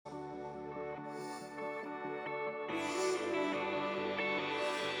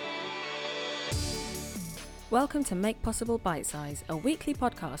Welcome to Make Possible Bite Size, a weekly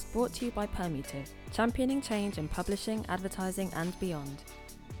podcast brought to you by Permutive, championing change in publishing, advertising and beyond.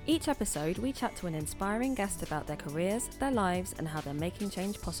 Each episode, we chat to an inspiring guest about their careers, their lives and how they're making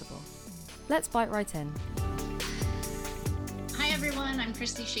change possible. Let's bite right in. Hi everyone, I'm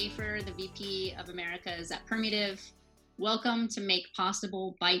Christy Schaefer, the VP of Americas at Permutive. Welcome to Make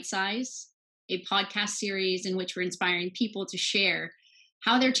Possible Bite Size, a podcast series in which we're inspiring people to share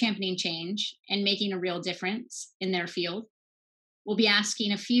how they're championing change and making a real difference in their field. We'll be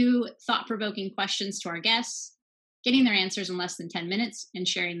asking a few thought-provoking questions to our guests, getting their answers in less than 10 minutes, and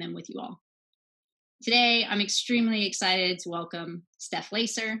sharing them with you all. Today, I'm extremely excited to welcome Steph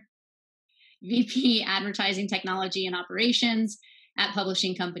Lacer, VP Advertising Technology and Operations at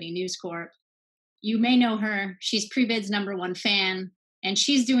publishing company News Corp. You may know her. She's Prebid's #1 fan, and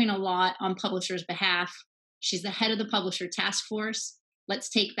she's doing a lot on publishers' behalf. She's the head of the publisher task force. Let's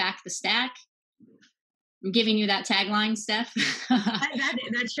take back the stack. I'm giving you that tagline, Steph.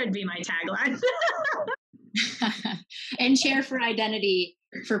 that should be my tagline. And chair for identity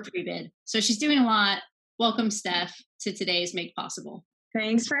for Prebid. So she's doing a lot. Welcome, Steph, to today's Make Possible.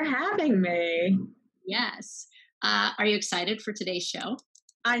 Thanks for having me. Yes. Are you excited for today's show?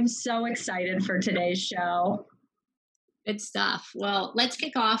 I'm so excited for today's show. Good stuff. Well, let's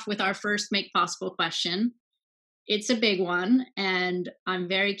kick off with our first Make Possible question. It's a big one, and I'm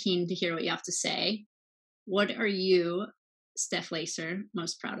very keen to hear what you have to say. What are you, Steph Lacer,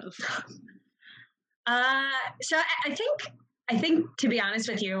 most proud of? So I think, to be honest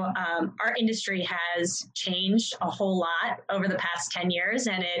with you, our industry has changed a whole lot over the past 10 years,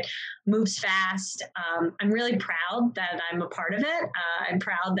 and it moves fast. I'm really proud that I'm a part of it. I'm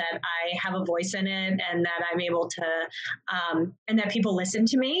proud that I have a voice in it, and that I'm able to, and that people listen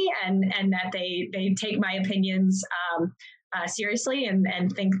to me, and that they take my opinions seriously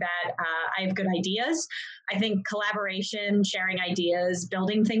and think that I have good ideas. I think collaboration, sharing ideas,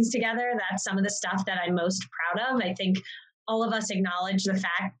 building things together, that's some of the stuff that I'm most proud of. I think all of us acknowledge the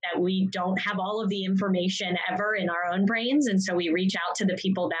fact that we don't have all of the information ever in our own brains. And so we reach out to the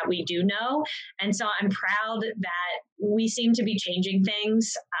people that we do know. And so I'm proud that we seem to be changing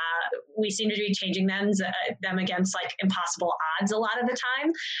things. We seem to be changing them against like impossible odds a lot of the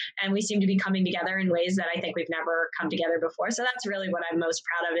time. And we seem to be coming together in ways that I think we've never come together before. So that's really what I'm most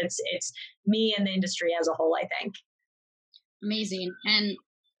proud of. It's me and the industry as a whole, I think. Amazing. And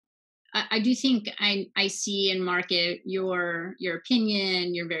I do think I see in market your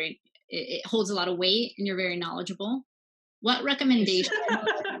opinion. It holds a lot of weight, and you're very knowledgeable. What recommendations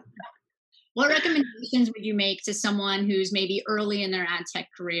would you make to someone who's maybe early in their ad tech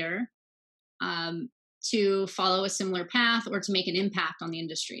career to follow a similar path or to make an impact on the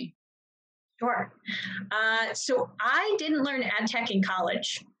industry? Sure. So I didn't learn ad tech in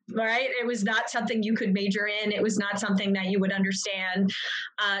college. Right? It was not something you could major in. It was not something that you would understand.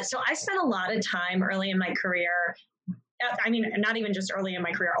 So I spent a lot of time early in my career. I mean, not even just early in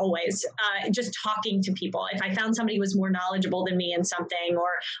my career, always just talking to people. If I found somebody who was more knowledgeable than me in something,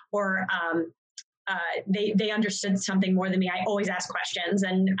 or they understood something more than me, I always asked questions.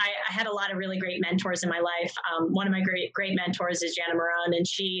 And I had a lot of really great mentors in my life. One of my great mentors is Jana Moran, and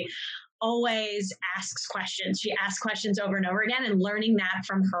she always asks questions. She asks questions over and over again, and learning that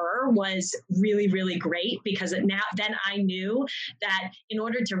from her was really, really great, because then I knew that in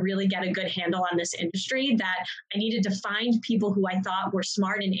order to really get a good handle on this industry, that I needed to find people who I thought were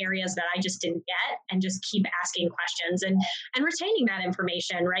smart in areas that I just didn't get, and just keep asking questions and retaining that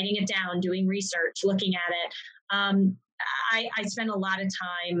information, writing it down, doing research, looking at it. I spent a lot of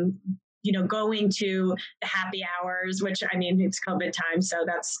time going to the happy hours, which, I mean, it's COVID time, so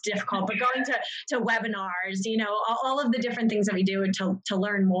that's difficult, but going to webinars, all of the different things that we do to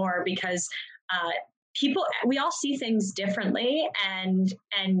learn more, because we all see things differently, and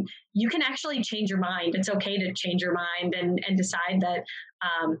you can actually change your mind. It's okay to change your mind and decide that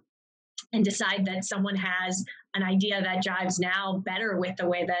someone has an idea that jives now better with the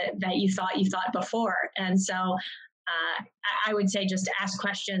way that you thought before. And so I would say just ask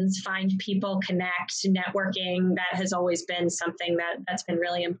questions, find people, connect. Networking, that has always been something that's been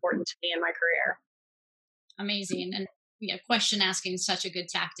really important to me in my career. Amazing. And question asking is such a good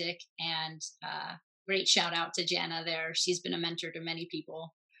tactic, and great shout out to Jana there. She's been a mentor to many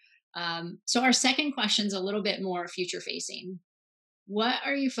people. So our second question is a little bit more future facing. What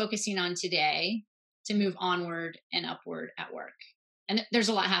are you focusing on today to move onward and upward at work? And there's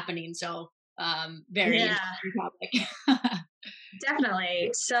a lot happening, so very important topic.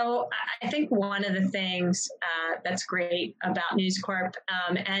 Definitely. So I think one of the things that's great about News Corp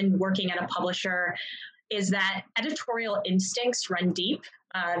and working at a publisher is that editorial instincts run deep.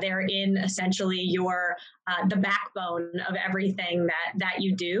 They're in essentially your the backbone of everything that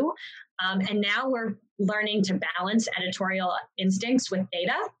you do. And now we're learning to balance editorial instincts with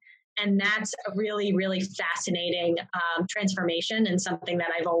data. And that's a really, really fascinating transformation, and something that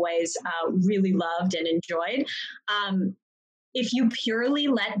I've always really loved and enjoyed. If you purely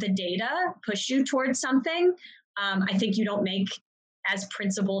let the data push you towards something, I think you don't make as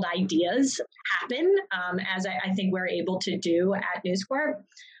principled ideas happen, as I think we're able to do at News Corp.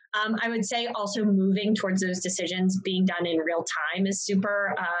 I would say also moving towards those decisions being done in real time is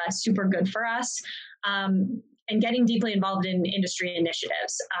super good for us. And getting deeply involved in industry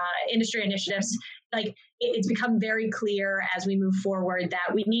initiatives. Like it's become very clear as we move forward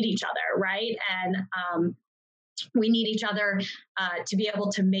that we need each other, right? And we need each other to be able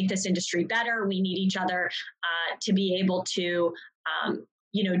to make this industry better. We need each other to be able to,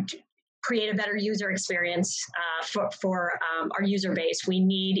 create a better user experience for our user base. We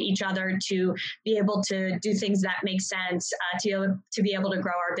need each other to be able to do things that make sense, to be able to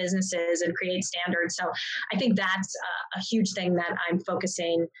grow our businesses and create standards. So I think that's a huge thing that I'm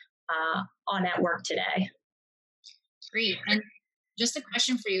focusing on at work today. Great. And just a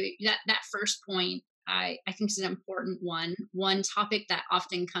question for you, that first point, I think is an important one. One topic that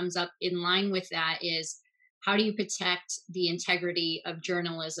often comes up in line with that is, how do you protect the integrity of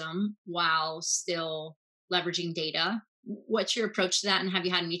journalism while still leveraging data? What's your approach to that, and have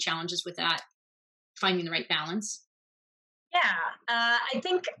you had any challenges with that, finding the right balance? Yeah, I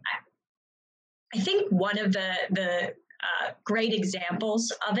think one of the great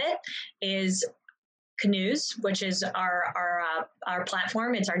examples of it is Canoes, which is our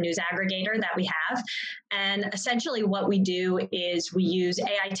platform. It's our news aggregator that we have. And essentially what we do is we use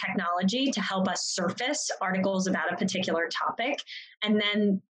AI technology to help us surface articles about a particular topic. And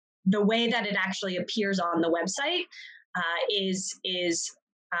then the way that it actually appears on the website is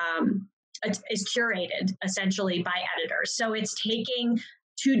curated essentially by editors. So it's taking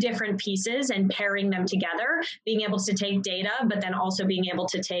two different pieces and pairing them together, being able to take data, but then also being able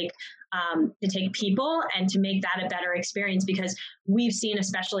to take people and to make that a better experience, because we've seen,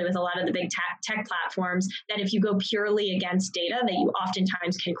 especially with a lot of the big tech platforms, that if you go purely against data, that you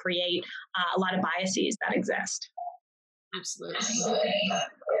oftentimes can create a lot of biases that exist. Absolutely.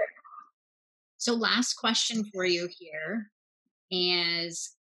 So last question for you here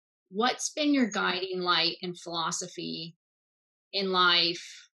is, what's been your guiding light and philosophy in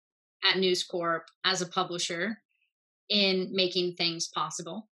life at News Corp as a publisher in making things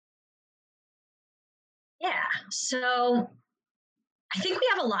possible? Yeah, so I think we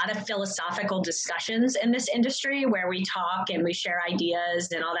have a lot of philosophical discussions in this industry where we talk and we share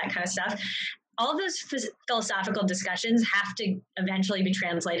ideas and all that kind of stuff. All of those philosophical discussions have to eventually be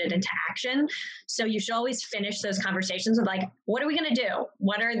translated into action. So you should always finish those conversations with like, what are we going to do?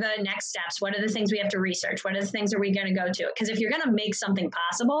 What are the next steps? What are the things we have to research? What are the things are we going to go to? Because if you're going to make something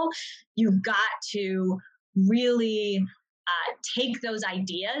possible, you've got to really take those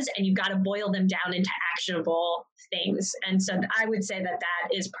ideas and you've got to boil them down into actionable things. And so I would say that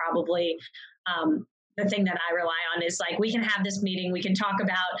is probably the thing that I rely on, is like, we can have this meeting, we can talk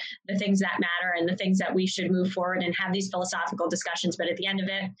about the things that matter and the things that we should move forward and have these philosophical discussions. But at the end of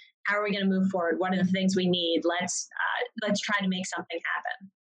it, how are we going to move forward? What are the things we need? Let's try to make something happen.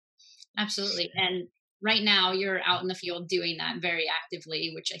 Absolutely. And right now you're out in the field doing that very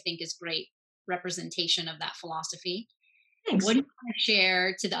actively, which I think is great representation of that philosophy. Thanks. What do you want to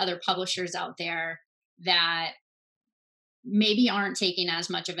share to the other publishers out there that maybe aren't taking as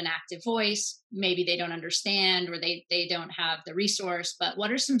much of an active voice? Maybe they don't understand, or they don't have the resource, but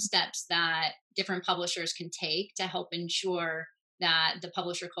what are some steps that different publishers can take to help ensure that the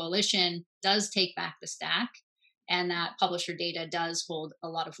Publisher Coalition does take back the stack and that publisher data does hold a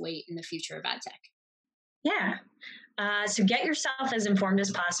lot of weight in the future of ad tech? Yeah. So get yourself as informed as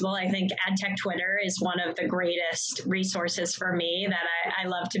possible. I think AdTech Twitter is one of the greatest resources for me that I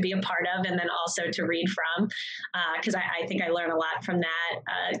love to be a part of, and then also to read from, because I think I learn a lot from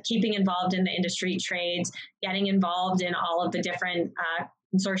that. Keeping involved in the industry trades, getting involved in all of the different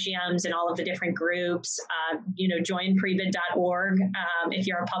consortiums and all of the different groups. Join prebid.org. If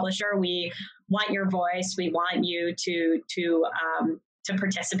you're a publisher, we want your voice. We want you to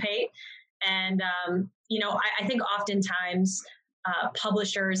participate. And I think oftentimes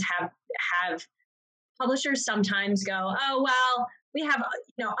publishers sometimes go, oh well, we have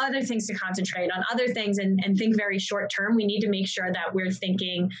other things to concentrate on, other things, and think very short term. We need to make sure that we're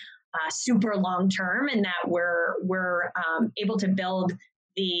thinking super long term, and that we're able to build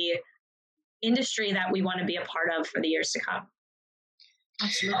the industry that we want to be a part of for the years to come.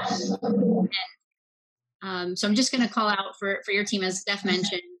 Absolutely. And So I'm just going to call out for your team, as Steph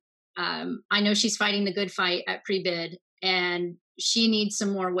mentioned. I know she's fighting the good fight at pre-bid, and she needs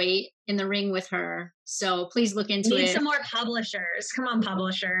some more weight in the ring with her. So please look into it. Need some more publishers. Come on,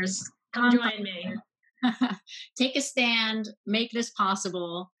 publishers. Come join me. Take a stand. Make this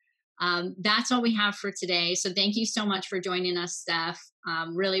possible. That's all we have for today. So thank you so much for joining us, Steph.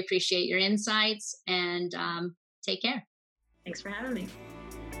 Really appreciate your insights, and take care. Thanks for having me.